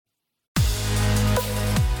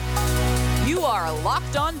are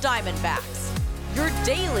Locked On Diamondbacks, your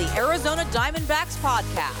daily Arizona Diamondbacks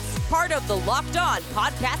podcast, part of the Locked On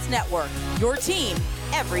Podcast Network, your team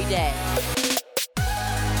every day.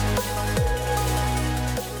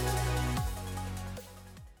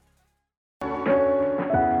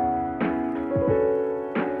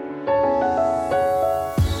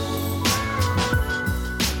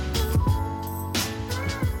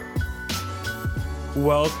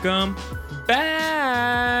 Welcome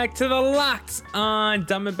back to the Locked On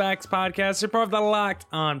Diamondbacks podcast. You're part of the Locked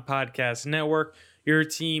On Podcast Network, your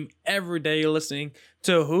team every day. You're listening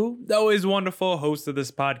to who? The always wonderful host of this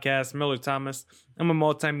podcast, Miller Thomas. I'm a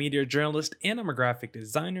multimedia journalist and I'm a graphic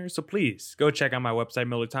designer. So please go check out my website,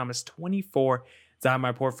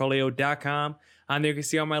 MillerThomas24.myportfolio.com. On there you can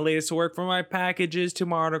see all my latest work, from my packages to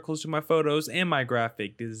my articles to my photos and my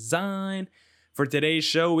graphic design. For today's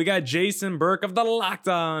show, we got Jason Burke of the Locked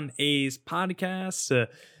On A's podcast to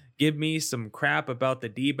give me some crap about the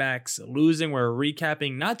D-backs losing. We're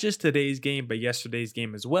recapping not just today's game, but yesterday's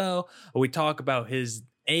game as well. We talk about his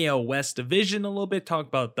AL West division a little bit, talk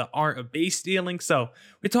about the art of base stealing. So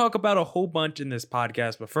we talk about a whole bunch in this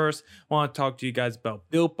podcast. But first, I want to talk to you guys about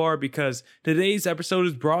Built Bar, because today's episode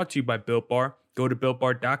is brought to you by Built Bar. Go to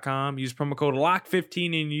BuiltBar.com, use promo code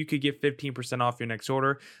LOCK15 and you could get 15% off your next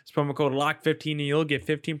order. It's promo code LOCK15 and you'll get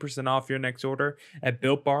 15% off your next order at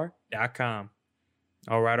BuiltBar.com.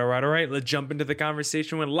 All right. Let's jump into the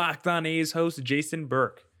conversation with Locked On A's host, Jason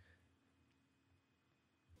Burke.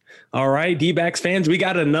 All right, D-backs fans, we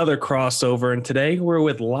got another crossover, and today we're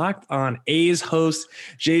with Locked On A's host,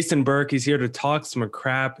 Jason Burke. He's here to talk some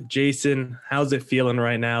crap. Jason, how's it feeling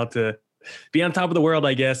right now to be on top of the world,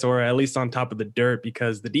 I guess, or at least on top of the dirt,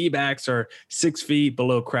 because the D-backs are 6 feet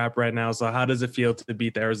below crap right now? So how does it feel to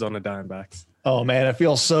beat the Arizona Diamondbacks? Oh man, it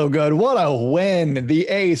feels so good. What a win. The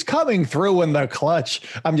A's coming through in the clutch.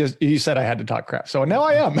 You said I had to talk crap, so now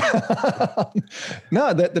I am.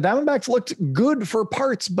 No, the Diamondbacks looked good for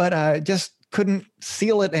parts, but just couldn't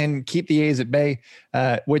seal it and keep the A's at bay,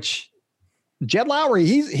 which Jed Lowry,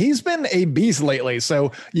 he's been a beast lately,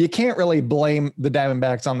 so you can't really blame the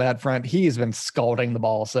Diamondbacks on that front. He's been scalding the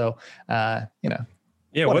ball, so Yeah,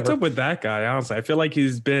 whatever. What's up with that guy? Honestly, I feel like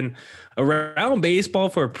he's been around baseball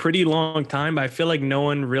for a pretty long time, but I feel like no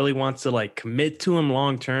one really wants to commit to him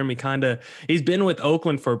long term. He's been with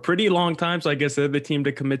Oakland for a pretty long time, so I guess they're the team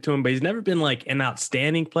to commit to him, but he's never been an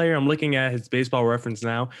outstanding player. I'm looking at his Baseball Reference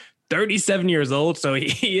now. 37 years old, so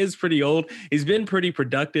he is pretty old. He's been pretty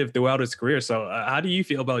productive throughout his career. So how do you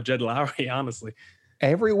feel about Jed Lowry, honestly?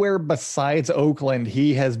 Everywhere besides Oakland,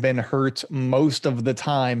 he has been hurt most of the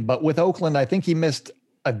time. But with Oakland, I think he missed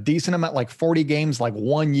a decent amount, 40 games,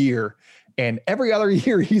 1 year. And every other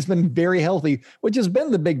year, he's been very healthy, which has been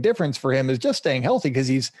the big difference for him, is just staying healthy, because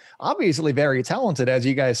he's obviously very talented, as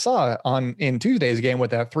you guys saw in Tuesday's game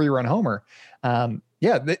with that 3-run homer.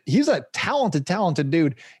 He's a talented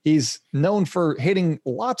dude. He's known for hitting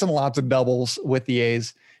lots and lots of doubles with the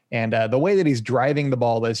A's. And the way that he's driving the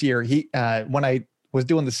ball this year, when I was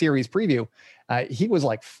doing the series preview, he was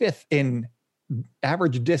 5th in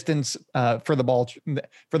average distance for the ball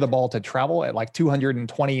to travel at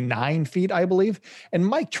 229 feet, I believe. And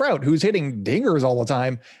Mike Trout, who's hitting dingers all the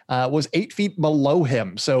time, was 8 feet below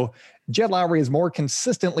him. So Jed Lowry is more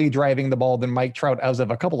consistently driving the ball than Mike Trout as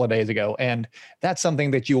of a couple of days ago. And that's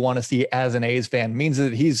something that you want to see as an A's fan. It means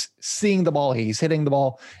that he's seeing the ball, he's hitting the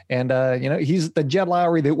ball. And, he's the Jed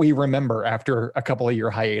Lowry that we remember after a couple of year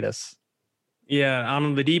hiatus. Yeah,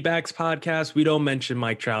 on the D-backs podcast, we don't mention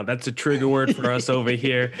Mike Trout. That's a trigger word for us over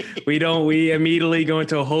here. We immediately go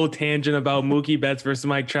into a whole tangent about Mookie Betts versus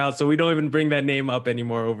Mike Trout. So we don't even bring that name up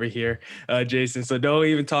anymore over here, Jason. So don't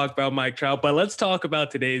even talk about Mike Trout. But let's talk about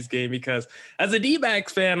today's game, because as a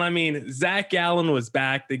D-backs fan, Zach Gallen was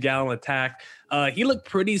back, the Gallen attack. He looked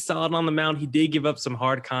pretty solid on the mound. He did give up some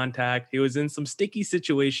hard contact. He was in some sticky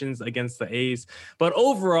situations against the A's. But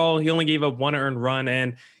overall, he only gave up 1 earned run,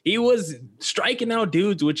 and he was striking out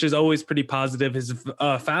dudes, which is always pretty positive. His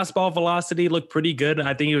fastball velocity looked pretty good.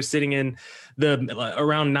 I think he was sitting in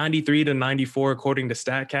around 93 to 94, according to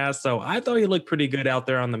StatCast. So I thought he looked pretty good out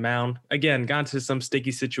there on the mound. Again, got into some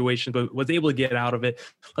sticky situations, but was able to get out of it.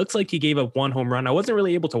 Looks like he gave up 1 home run. I wasn't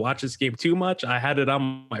really able to watch this game too much. I had it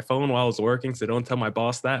on my phone while I was working, so don't tell my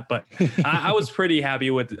boss that. But I was pretty happy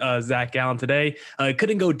with Zach Gallen today.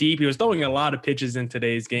 Couldn't go deep. He was throwing a lot of pitches in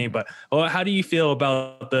today's game. But how do you feel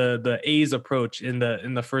about the A's approach in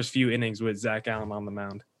the first few innings with Zach Gallen on the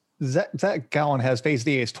mound? Zach Gallen has faced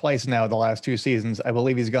the A's twice now the last 2 seasons. I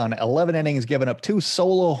believe he's gone 11 innings, given up 2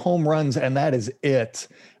 solo home runs, and that is it.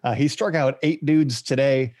 He struck out 8 dudes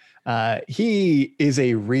today. He is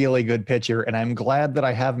a really good pitcher, and I'm glad that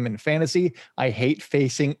I have him in fantasy. I hate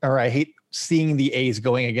seeing the A's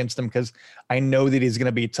going against him because I know that he's going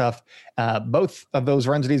to be tough. Both of those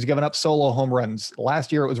runs that he's given up, solo home runs.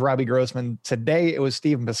 Last year it was Robbie Grossman. Today it was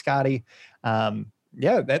Steven Piscotty.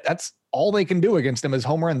 That's all they can do against him is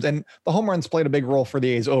home runs, and the home runs played a big role for the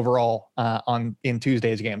A's overall in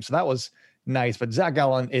Tuesday's game. So that was nice. But Zach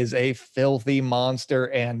Gallen is a filthy monster,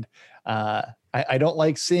 and I don't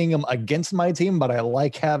like seeing him against my team, but I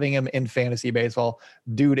like having him in fantasy baseball.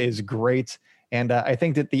 Dude is great, and I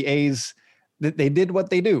think that the A's, they did what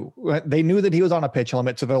they do. They knew that he was on a pitch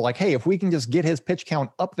limit, so they're like, hey, if we can just get his pitch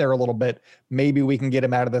count up there a little bit, maybe we can get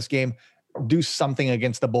him out of this game. Do something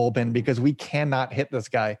against the bullpen because we cannot hit this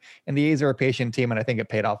guy. And the A's are a patient team, and I think it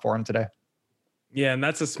paid off for him today. Yeah, and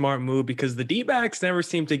that's a smart move because the D-backs never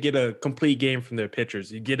seem to get a complete game from their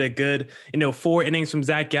pitchers. You get a good, 4 innings from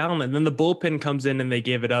Zach Gallen, and then the bullpen comes in and they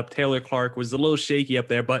give it up. Taylor Clark was a little shaky up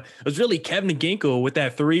there, but it was really Kevin Ginkel with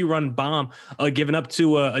that 3-run bomb given up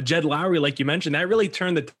to a Jed Lowry, like you mentioned. That really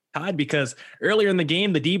turned the tide because earlier in the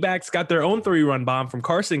game, the D-backs got their own 3-run bomb from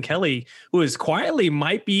Carson Kelly, who is quietly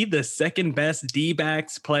might be the second best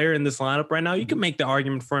D-backs player in this lineup right now. You can make the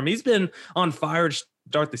argument for him. He's been on fire to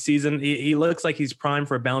start the season. He looks like he's primed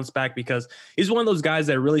for a bounce back because he's one of those guys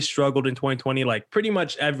that really struggled in 2020, like pretty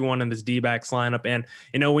much everyone in this D-backs lineup. And,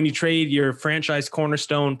 when you trade your franchise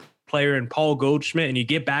cornerstone player in Paul Goldschmidt and you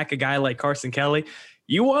get back a guy like Carson Kelly,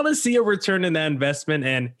 you want to see a return in that investment,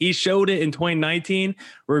 and he showed it in 2019,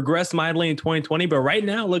 regressed mildly in 2020, but right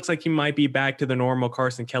now it looks like he might be back to the normal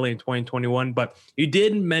Carson Kelly in 2021. But you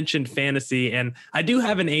did mention fantasy, and I do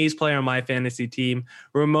have an A's player on my fantasy team,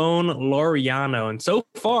 Ramon Laureano, and so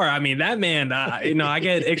far, I mean, that man, I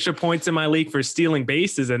get extra points in my league for stealing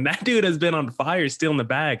bases, and that dude has been on fire stealing the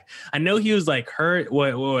bag. I know he was like hurt.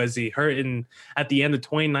 What was he hurt at the end of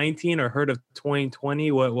 2019 or hurt of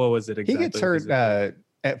 2020? What was it exactly? He gets hurt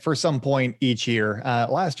for some point each year.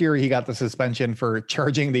 Last year, he got the suspension for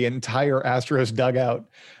charging the entire Astros dugout.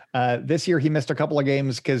 This year, he missed a couple of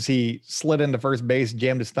games because he slid into first base,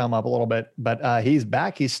 jammed his thumb up a little bit. But he's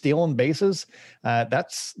back. He's stealing bases.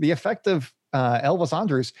 That's the effect of Elvis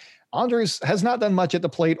Andrus. Andrus has not done much at the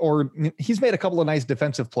plate, or he's made a couple of nice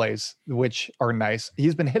defensive plays, which are nice.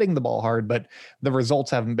 He's been hitting the ball hard, but the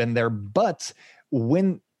results haven't been there. But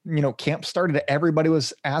when camp started, everybody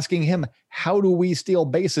was asking him, how do we steal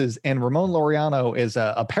bases? And Ramon Laureano is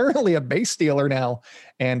apparently a base stealer now.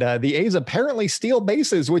 And the A's apparently steal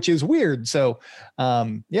bases, which is weird. So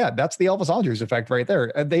that's the Elvis Andrus effect right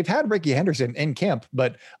there. They've had Ricky Henderson in camp,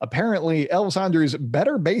 but apparently Elvis Andrus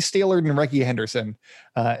better base stealer than Ricky Henderson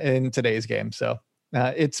in today's game. So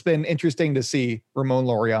it's been interesting to see Ramon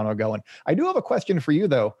Laureano going. I do have a question for you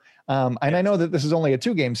though. And I know that this is only a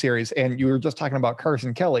 2-game series, and you were just talking about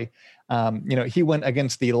Carson Kelly. He went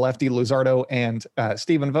against the lefty Luzardo, and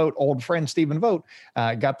Stephen Vogt, old friend Stephen Vogt,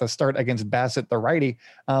 got the start against Bassett, the righty.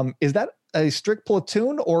 Is that a strict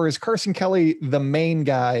platoon, or is Carson Kelly the main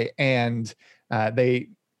guy, and it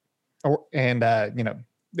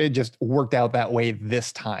just worked out that way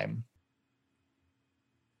this time?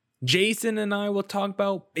 Jason and I will talk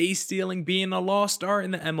about base stealing being a lost art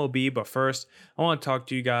in the MLB, but first, I want to talk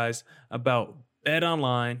to you guys about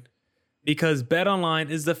BetOnline, because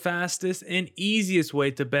BetOnline is the fastest and easiest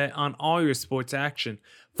way to bet on all your sports action.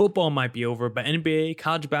 Football might be over, but NBA,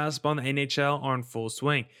 college basketball, and the NHL are in full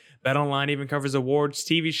swing. BetOnline even covers awards,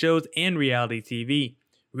 TV shows, and reality TV.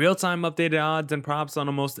 Real-time updated odds and props on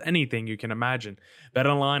almost anything you can imagine.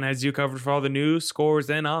 BetOnline has you covered for all the news, scores,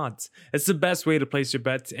 and odds. It's the best way to place your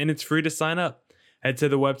bets, and it's free to sign up. Head to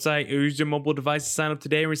the website or use your mobile device to sign up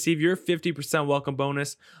today and receive your 50% welcome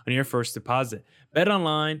bonus on your first deposit.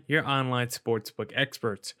 BetOnline, your online sportsbook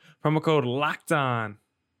experts. Promo code LOCKEDON.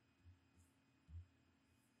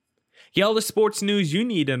 Get all the sports news you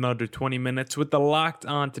need in under 20 minutes with the Locked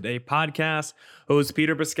On Today podcast. Host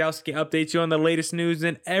Peter Brzezowski updates you on the latest news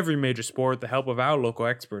in every major sport with the help of our local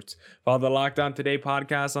experts. Follow the Locked On Today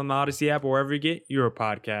podcast on the Odyssey app or wherever you get your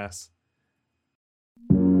podcasts.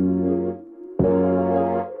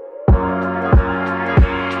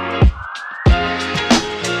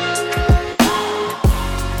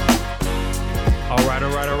 All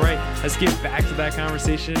right. Let's get back to that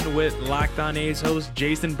conversation with Locked On A's host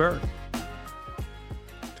Jason Burke.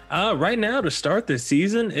 Right now, to start this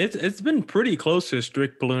season, it's been pretty close to a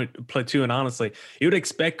strict platoon. Honestly, you would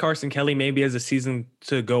expect Carson Kelly maybe as a season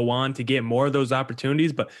to go on to get more of those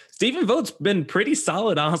opportunities, but Stephen Vogt's been pretty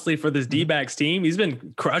solid, honestly, for this D-backs team. He's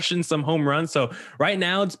been crushing some home runs. So right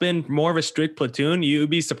now, it's been more of a strict platoon. You'd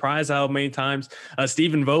be surprised how many times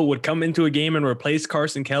Stephen Vogt would come into a game and replace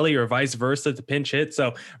Carson Kelly, or vice versa, to pinch hit.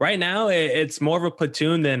 So right now, it's more of a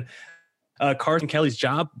platoon than Carson Kelly's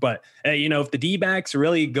job. But, if the D-backs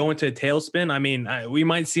really go into a tailspin, I mean, we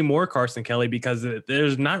might see more Carson Kelly, because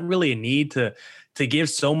there's not really a need to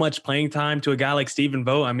give so much playing time to a guy like Stephen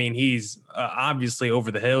Vogt. I mean, he's obviously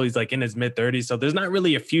over the hill. He's like in his mid-30s. So there's not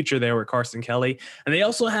really a future there with Carson Kelly. And they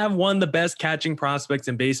also have one of the best catching prospects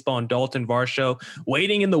in baseball in Dalton Varsho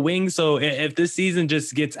waiting in the wings. So if this season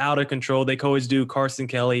just gets out of control, they can always do Carson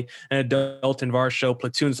Kelly and a Dalton Varsho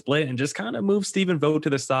platoon split and just kind of move Stephen Vogt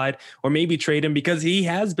to the side, or maybe trade him, because he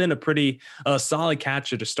has been a pretty solid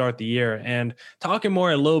catcher to start the year. And talking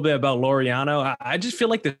more a little bit about Laureano, I just feel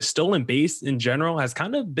like the stolen base in general has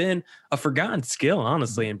kind of been a forgotten skill,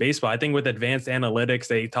 honestly, in baseball. I think with advanced analytics,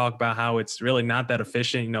 they talk about how it's really not that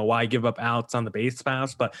efficient. Why give up outs on the base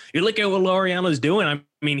paths? But you look at what Laureano's doing. I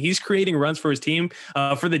mean, he's creating runs for his team.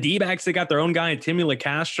 For the D-backs, they got their own guy, Timmy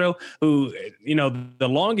LaCastro, who, the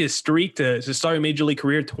longest streak to start a major league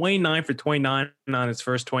career, 29 for 29 on his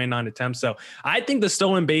first 29 attempts. So I think the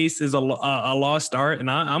stolen base is a lost art,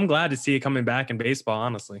 and I'm glad to see it coming back in baseball,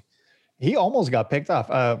 honestly. He almost got picked off.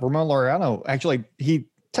 Ramon Laureano, actually, he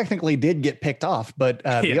technically did get picked off, but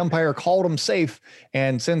the umpire called him safe.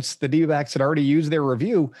 And since the D-backs had already used their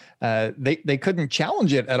review, they couldn't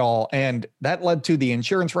challenge it at all. And that led to the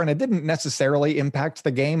insurance run. It didn't necessarily impact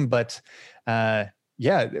the game, but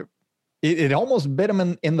it almost bit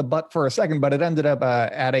him in the butt for a second, but it ended up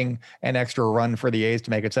adding an extra run for the A's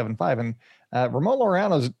to make it 7-5. And Ramon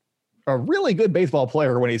Laureano's a really good baseball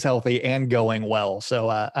player when he's healthy and going well. So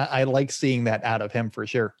I like seeing that out of him for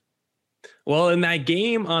sure. Well, in that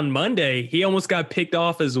game on Monday, he almost got picked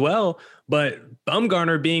off as well. But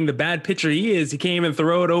Bumgarner, being the bad pitcher he is, he can't even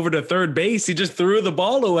throw it over to third base. He just threw the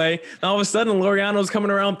ball away. And all of a sudden, Laureano's coming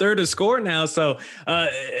around third to score now. So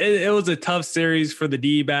it was a tough series for the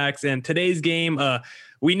D-backs. And today's game,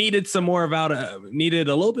 we needed needed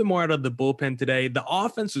a little bit more out of the bullpen today. The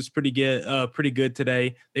offense was pretty good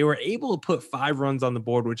today. They were able to put 5 runs on the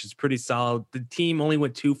board, which is pretty solid. The team only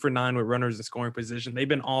went 2 for 9 with runners in scoring position. They've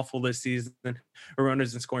been awful this season with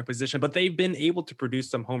runners in scoring position, but they've been able to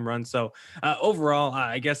produce some home runs. So overall,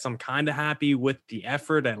 I guess I'm kind of happy with the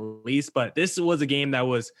effort at least. But this was a game that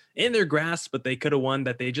was in their grasp, but they could have won,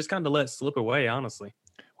 that they just kind of let slip away, honestly.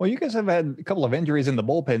 Well, you guys have had a couple of injuries in the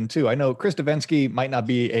bullpen too. I know Chris Davinsky might not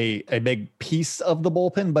be a big piece of the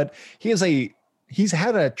bullpen, but he's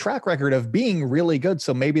had a track record of being really good.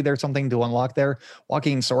 So maybe there's something to unlock there.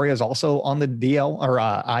 Joaquin Soria is also on the DL or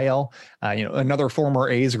IL, another former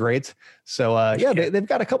A's great. So they've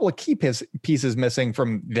got a couple of key pieces missing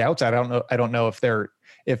from the outside. I don't know if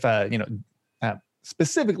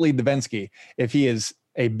specifically Davinsky, if he is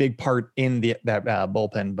a big part in that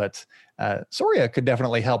bullpen, but Soria could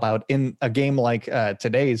definitely help out in a game like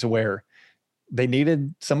today's, where they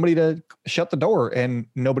needed somebody to shut the door, and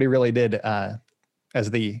nobody really did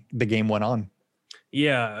as the game went on.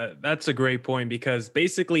 Yeah, that's a great point, because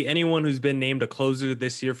basically anyone who's been named a closer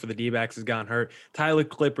this year for the D-backs has gotten hurt. Tyler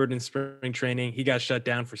Clippard in spring training, he got shut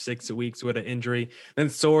down for 6 weeks with an injury. Then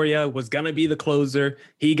Soria was going to be the closer.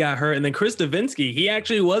 He got hurt. And then Chris Davinsky, he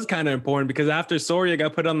actually was kind of important, because after Soria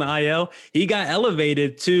got put on the IL, he got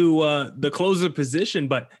elevated to the closer position,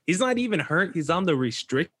 but he's not even hurt. He's on the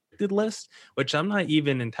restricted list, which I'm not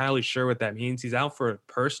even entirely sure what that means. He's out for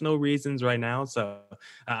personal reasons right now. So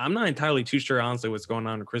I'm not entirely too sure, honestly, what's going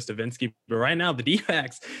on with Chris Davinsky. But right now, the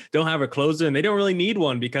D-backs don't have a closer, and they don't really need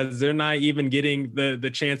one, because they're not even getting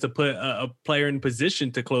the chance to put a player in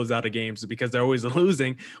position to close out a game, because they're always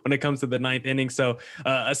losing when it comes to the 9th inning. So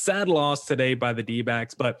a sad loss today by the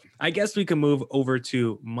D-backs. But I guess we can move over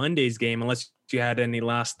to Monday's game, unless you had any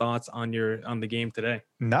last thoughts on the game today.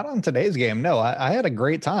 Not on today's game. No, I had a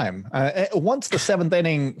great time. Once the 7th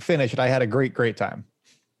inning finished, I had a great time.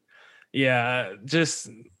 Yeah, just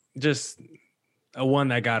a one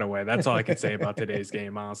that got away. That's all I can say about today's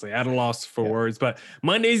game, honestly. At a loss for words. But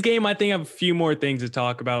Monday's game, I think I have a few more things to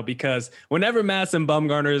talk about, because whenever Madison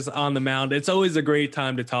Bumgarner's on the mound, it's always a great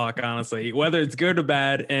time to talk, honestly, whether it's good or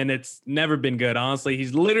bad. And it's never been good, honestly.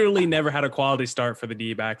 He's literally never had a quality start for the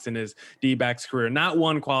D-backs in his D-backs career. Not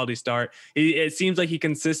one quality start. It seems like he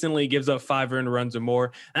consistently gives up 5 earned runs or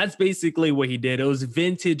more. That's basically what he did. It was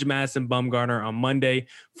vintage Madison Bumgarner on Monday.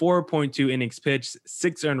 4.2 innings pitched,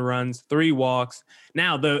 6 earned runs, 3 walks, playoffs.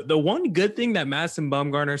 Now, the one good thing that Madison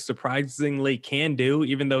Bumgarner surprisingly can do,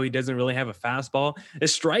 even though he doesn't really have a fastball,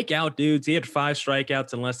 is strike out dudes. He had 5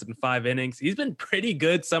 strikeouts in less than 5 innings. He's been pretty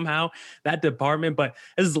good somehow, that department, but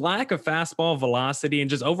his lack of fastball velocity and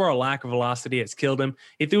just overall lack of velocity has killed him.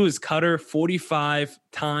 He threw his cutter 45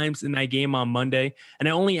 times in that game on Monday, and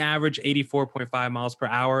it only averaged 84.5 miles per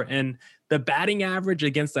hour. And the batting average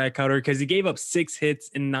against that cutter, because he gave up 6 hits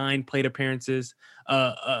in 9 plate appearances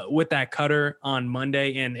with that cutter on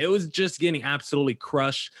Monday, and it was just getting absolutely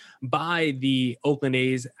crushed by the Oakland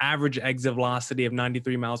A's. Average exit velocity of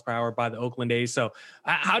 93 miles per hour by the Oakland A's. So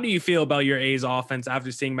how do you feel about your A's offense after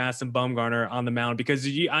seeing Madison Bumgarner on the mound? Because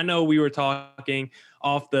I know we were talking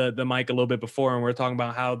off the mic a little bit before, and we're talking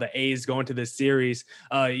about how the A's go into this series,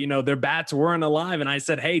 their bats weren't alive. And I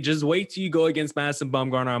said, hey, just wait till you go against Madison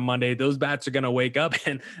Bumgarner on Monday. Those bats are going to wake up.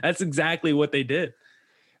 And that's exactly what they did.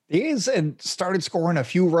 The A's had started scoring a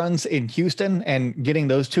few runs in Houston, and getting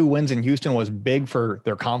those 2 wins in Houston was big for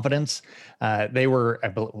their confidence. They were,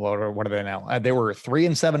 what are they now? They were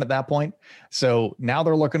 3-7 at that point. So now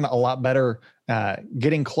they're looking a lot better,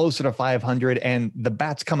 getting closer to 500, and the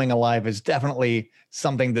bats coming alive is definitely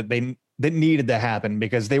something that needed to happen,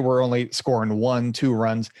 because they were only scoring 1-2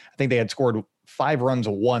 runs. I think they had scored 5 runs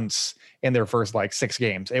once in their first 6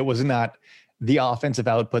 games. It was not the offensive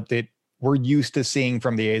output that we're used to seeing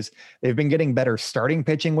from the A's. They've been getting better starting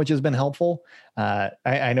pitching, which has been helpful.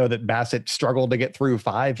 I know that Bassett struggled to get through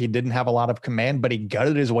 5. He didn't have a lot of command, but he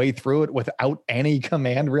gutted his way through it without any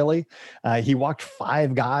command, really. He walked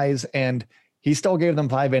 5 guys, and he still gave them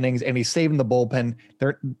 5 innings, and he's saving the bullpen.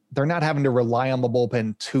 They're not having to rely on the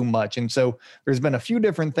bullpen too much. And so there's been a few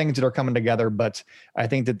different things that are coming together, but I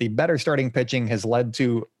think that the better starting pitching has led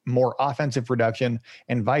to more offensive production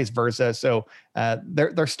and vice versa. So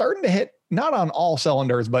they're starting to hit, not on all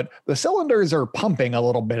cylinders, but the cylinders are pumping a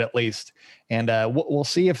little bit at least. And we'll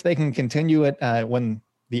see if they can continue it when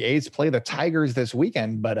the A's play the Tigers this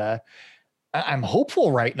weekend. But I'm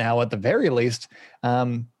hopeful right now at the very least.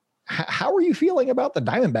 How are you feeling about the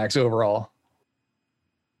Diamondbacks overall?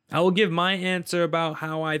 I will give my answer about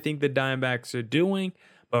how I think the Diamondbacks are doing.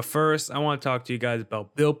 But first, I want to talk to you guys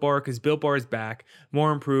about Built Bar, because Built Bar is back,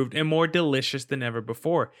 more improved, and more delicious than ever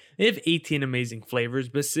before. They have 18 amazing flavors,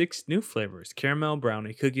 but 6 new flavors: caramel,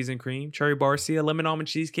 brownie, cookies and cream, cherry barcia, lemon almond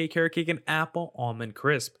cheesecake, carrot cake, and apple almond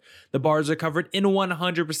crisp. The bars are covered in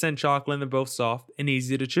 100% chocolate, and they're both soft and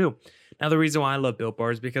easy to chew. Now, the reason why I love Built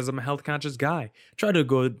Bar is because I'm a health-conscious guy. I try to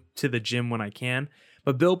go to the gym when I can,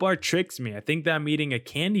 but Built Bar tricks me. I think that I'm eating a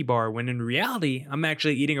candy bar, when in reality, I'm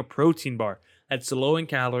actually eating a protein bar. That's low in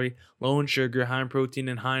calorie, low in sugar, high in protein,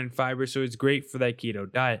 and high in fiber, so it's great for that keto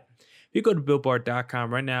diet. If you go to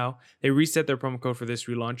BuiltBar.com right now, they reset their promo code for this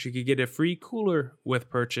relaunch. You can get a free cooler with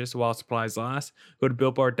purchase while supplies last. Go to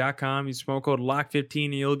BuiltBar.com, use promo code LOCK15,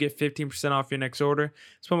 and you'll get 15% off your next order.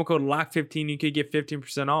 It's promo code LOCK15, you could get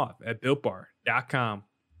 15% off at BuiltBar.com.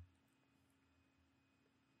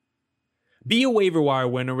 Be a waiver wire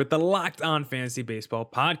winner with the Locked On Fantasy Baseball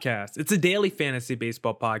podcast. It's a daily fantasy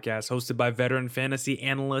baseball podcast hosted by veteran fantasy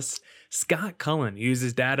analyst Scott Cullen, who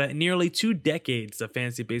uses data and nearly 2 decades of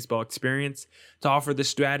fantasy baseball experience to offer the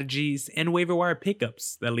strategies and waiver wire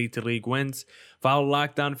pickups that lead to league wins. Follow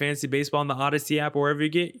Locked On Fantasy Baseball on the Odyssey app or wherever you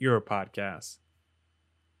get your podcasts.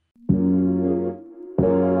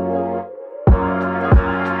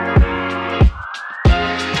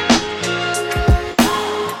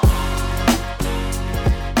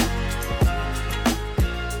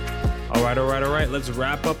 All right. Let's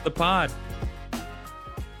wrap up the pod.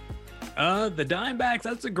 The Diamondbacks,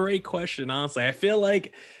 that's a great question, honestly. I feel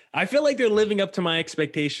like they're living up to my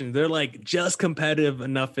expectations. They're just competitive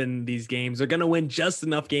enough in these games. They're going to win just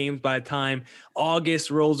enough games by the time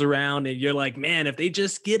August rolls around. And you're like, man, if they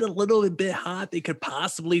just get a little bit hot, they could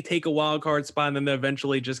possibly take a wild card spot. And then they're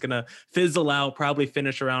eventually just going to fizzle out, probably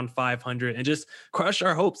finish around 500 and just crush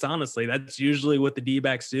our hopes. Honestly, that's usually what the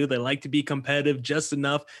D-backs do. They like to be competitive just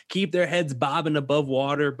enough, keep their heads bobbing above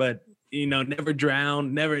water, but never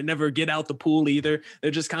drown, never get out the pool either.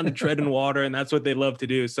 They're just kind of treading water, and that's what they love to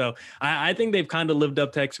do. So I think they've kind of lived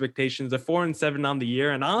up to expectations. They're 4-7 on the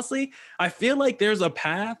year. And honestly, I feel like there's a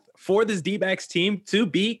path for this D-backs team to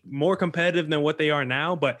be more competitive than what they are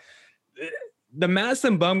now. But the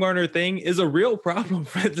Madison Bumgarner thing is a real problem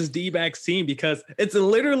for this D-backs team because it's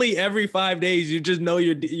literally every 5 days you just know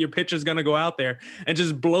your pitcher's going to go out there and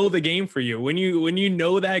just blow the game for you. When you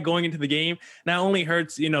know that going into the game, not only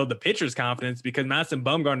hurts, the pitcher's confidence because Madison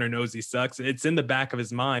Bumgarner knows he sucks. It's in the back of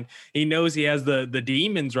his mind. He knows he has the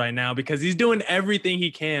demons right now because he's doing everything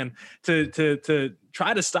he can to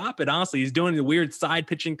try to stop it. Honestly, he's doing the weird side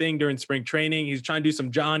pitching thing during spring training. He's trying to do some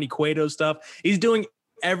Johnny Cueto stuff. He's doing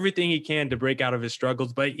everything he can to break out of his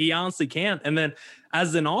struggles, but he honestly can't. And then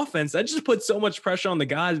as an offense, that just puts so much pressure on the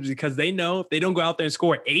guys because they know if they don't go out there and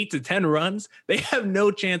score 8 to 10 runs, they have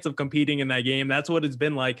no chance of competing in that game. That's what it's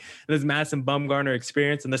been like in this Madison Bumgarner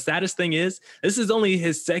experience. And the saddest thing is, this is only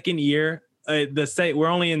his second year. We're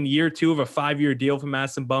only in year 2 of a 5-year deal for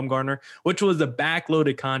Madison Bumgarner, which was a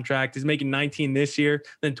backloaded contract. He's making 19 this year,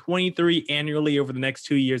 then 23 annually over the next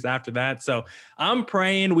 2 years after that. So I'm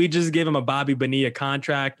praying we just give him a Bobby Bonilla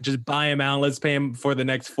contract, just buy him out. Let's pay him for the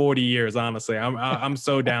next 40 years. Honestly, I'm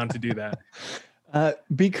so down to do that.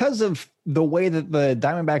 Because of the way that the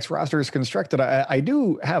Diamondbacks roster is constructed, I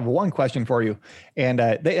do have one question for you. And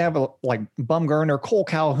they have like Bumgarner, Cole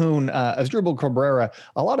Calhoun, Asdrubal Cabrera,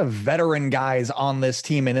 a lot of veteran guys on this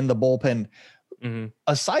team and in the bullpen. Mm-hmm.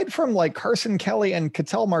 Aside from like Carson Kelly and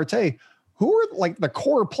Ketel Marte, who are like the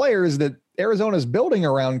core players that Arizona's building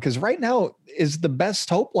around? Because right now is the best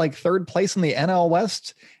hope like third place in the NL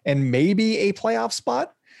West and maybe a playoff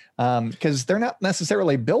spot? Because they're not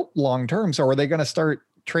necessarily built long-term. So are they going to start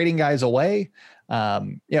trading guys away?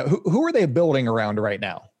 Who are they building around right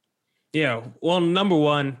now? Yeah. Well, number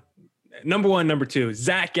one, number two,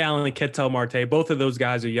 Zach Gallen and Ketel Marte. Both of those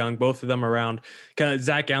guys are young. Both of them around.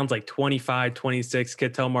 Zach Gallen's like 25, 26.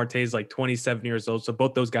 Ketel Marte is like 27 years old. So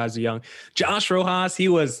both those guys are young. Josh Rojas, he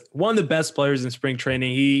was one of the best players in spring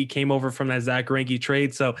training. He came over from that Zach Greinke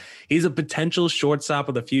trade. So he's a potential shortstop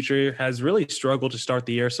of the future, has really struggled to start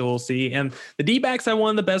the year. So we'll see. And the D-backs have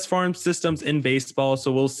one of the best farm systems in baseball.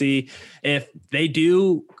 So we'll see if they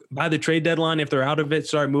do by the trade deadline, if they're out of it,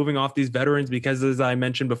 start moving off these veterans, because as I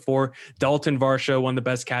mentioned before, Dalton Varsho, one of the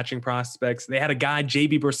best catching prospects. They had a guy,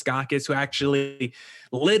 JB Berskakis, who actually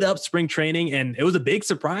lit up spring training, and it was a big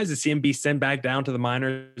surprise to see him be sent back down to the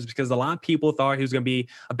minors because a lot of people thought he was going to be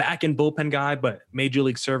a back-end bullpen guy, but major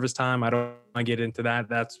league service time, I don't want to get into that.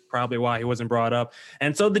 That's probably why he wasn't brought up.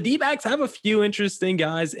 And so the D-backs have a few interesting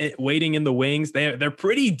guys waiting in the wings. They're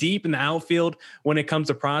pretty deep in the outfield when it comes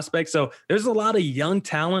to prospects. So there's a lot of young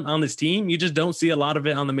talent on this team. You just don't see a lot of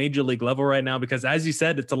it on the major league level right now because, as you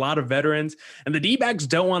said, it's a lot of veterans, and the D-backs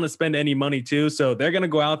don't want to spend any money too. So they're going to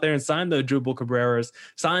go out there and sign the Asdrubal Cabreras,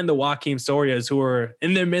 sign the Joaquin Sorias, who are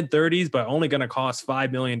in their mid-30s, but only going to cost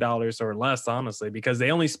 $5 million or less, honestly, because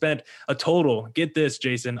they only spent a total, get this,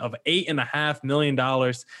 Jason, of $8.5 million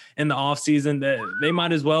in the offseason. They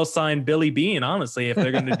might as well sign Billy Beane, honestly, if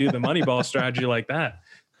they're going to do the Moneyball strategy like that.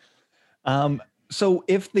 So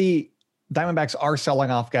if the Diamondbacks are selling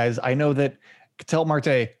off guys, I know that Ketel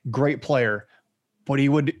Marte, great player, but he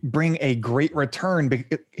would bring a great return.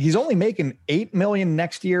 He's only making $8 million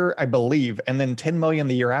next year, I believe, and then $10 million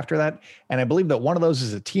the year after that. And I believe that one of those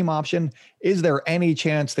is a team option. Is there any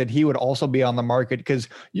chance that he would also be on the market? Because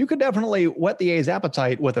you could definitely whet the A's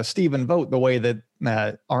appetite with a Stephen Vogt, the way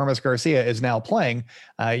that Aramis Garcia is now playing.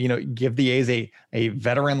 Give the A's a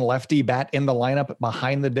veteran lefty bat in the lineup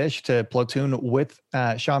behind the dish to platoon with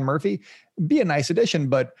Sean Murphy. Be a nice addition,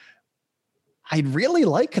 but I'd really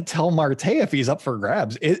like Ketel Marte if he's up for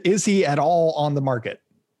grabs. Is he at all on the market?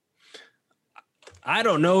 I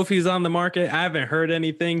don't know if he's on the market. I haven't heard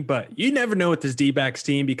anything, but you never know with this D-backs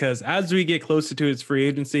team, because as we get closer to its free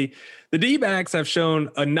agency, the D-backs have shown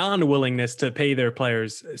a non-willingness to pay their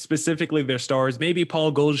players, specifically their stars. Maybe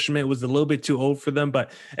Paul Goldschmidt was a little bit too old for them,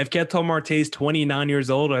 but if Ketel Marte is 29 years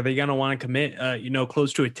old, are they going to want to commit,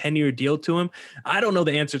 close to a 10-year deal to him? I don't know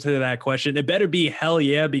the answer to that question. It better be hell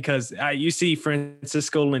yeah, because you see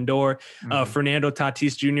Francisco Lindor, Fernando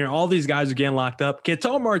Tatis Jr., all these guys are getting locked up.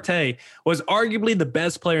 Ketel Marte was arguably the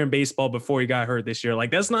best player in baseball before he got hurt this year.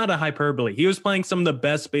 Like, that's not a hyperbole. He was playing some of the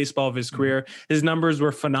best baseball of his career. His numbers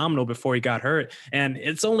were phenomenal before he got hurt, and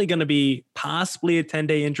it's only going to be possibly a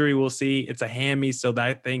 10-day injury. We'll see. It's a hammy, so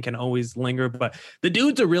that thing can always linger, but the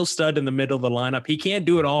dude's a real stud in the middle of the lineup. He can't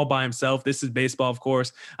do it all by himself. This is baseball, of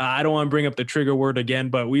course. I don't want to bring up the trigger word again,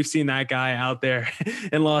 but we've seen that guy out there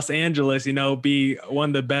in Los Angeles, be one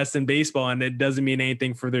of the best in baseball, and it doesn't mean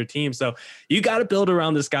anything for their team. So you got to build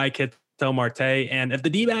around this guy, Ketel Marte. And if the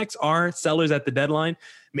D-backs are sellers at the deadline,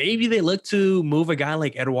 maybe they look to move a guy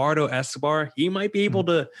like Eduardo Escobar. He might be able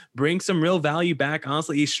to bring some real value back.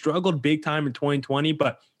 Honestly, he struggled big time in 2020,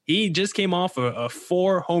 but he just came off a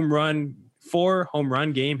 4 home run 4-home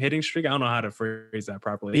run game hitting streak. I don't know how to phrase that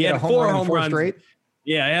properly. He had a home run in 4 straight.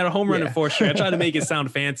 Yeah, I had a home run in 4 straight. I tried to make it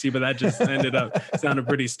sound fancy, but that just ended up sounding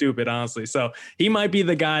pretty stupid, honestly. So he might be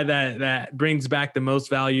the guy that brings back the most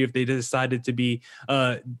value if they decided to be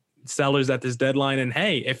sellers at this deadline. And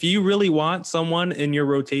hey, if you really want someone in your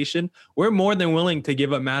rotation, we're more than willing to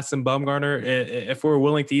give up Madison Bumgarner if we're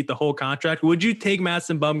willing to eat the whole contract. Would you take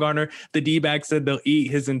Madison Bumgarner? The D-backs said they'll eat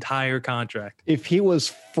his entire contract. If he was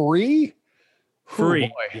free. Oh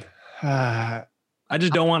boy. I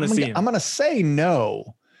just don't want to see him. I'm going to say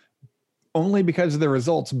no, only because of the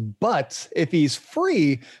results. But if he's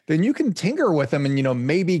free, then you can tinker with him and,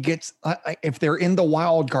 maybe get, if they're in the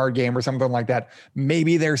wild card game or something like that,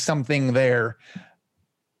 maybe there's something there.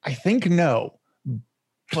 I think no,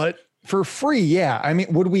 but for free, yeah. I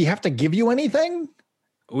mean, would we have to give you anything?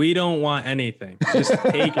 We don't want anything. Just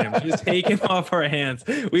take him. Just take him off our hands.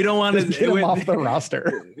 We don't want to get him off the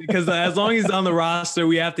roster. Because as long as he's on the roster,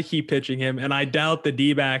 we have to keep pitching him. And I doubt the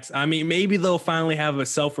D-backs. I mean, maybe they'll finally have a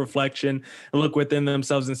self-reflection and look within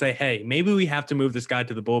themselves and say, hey, maybe we have to move this guy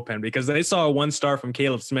to the bullpen, because they saw a 1-star from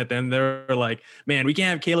Caleb Smith and they're like, man, we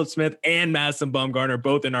can't have Caleb Smith and Madison Bumgarner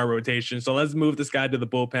both in our rotation. So let's move this guy to the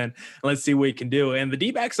bullpen and let's see what he can do. And the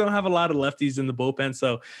D-backs don't have a lot of lefties in the bullpen.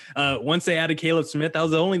 So once they added Caleb Smith, that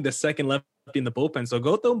was only the second lefty in the bullpen. So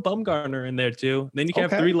go throw Bumgarner in there too. Then you can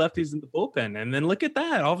have 3 lefties in the bullpen. And then look at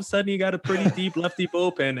that. All of a sudden you got a pretty deep lefty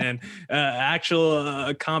bullpen and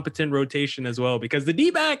actual competent rotation as well, because the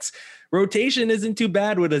D-backs rotation isn't too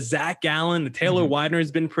bad with a Zach Gallen. The Taylor Widener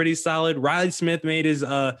has been pretty solid. Riley Smith made his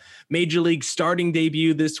major league starting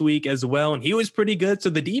debut this week as well, and he was pretty good. So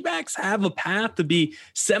the D-backs have a path to be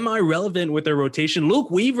semi-relevant with their rotation.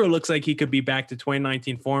 Luke Weaver looks like he could be back to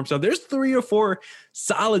 2019 form. So there's 3 or 4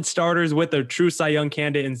 solid starters with a true Cy Young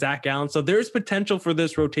candidate in Zach Gallen. So there's potential for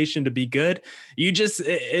this rotation to be good. It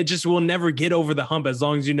just will never get over the hump as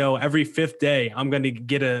long as every 5th day I'm going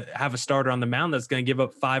to have a starter on the mound that's going to give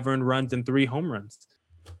up 5 earned runs and 3 home runs.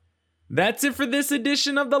 That's it for this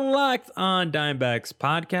edition of the Locked On Diamondbacks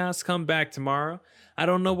podcast. Come back tomorrow. I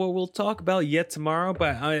don't know what we'll talk about yet tomorrow,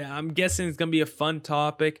 but I'm guessing it's going to be a fun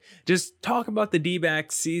topic. Just talk about the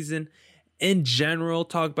D-backs season in general.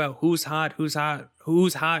 Talk about who's hot, who's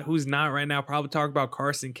not right now. Probably talk about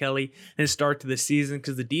Carson Kelly and start to the season,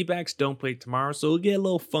 because the D-backs don't play tomorrow. So it'll get a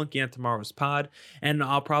little funky on tomorrow's pod. And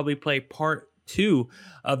I'll probably play part 2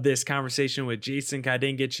 of this conversation with Jason. I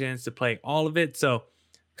didn't get a chance to play all of it. So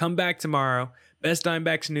come back tomorrow. Best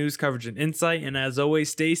Diamondbacks news, coverage, and insight. And as always,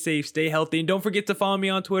 stay safe, stay healthy. And don't forget to follow me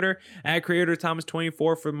on Twitter at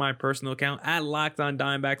CreatorThomas24 for my personal account, at Locked On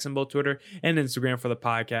Diamondbacks on both Twitter and Instagram for the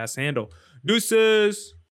podcast handle. Deuces.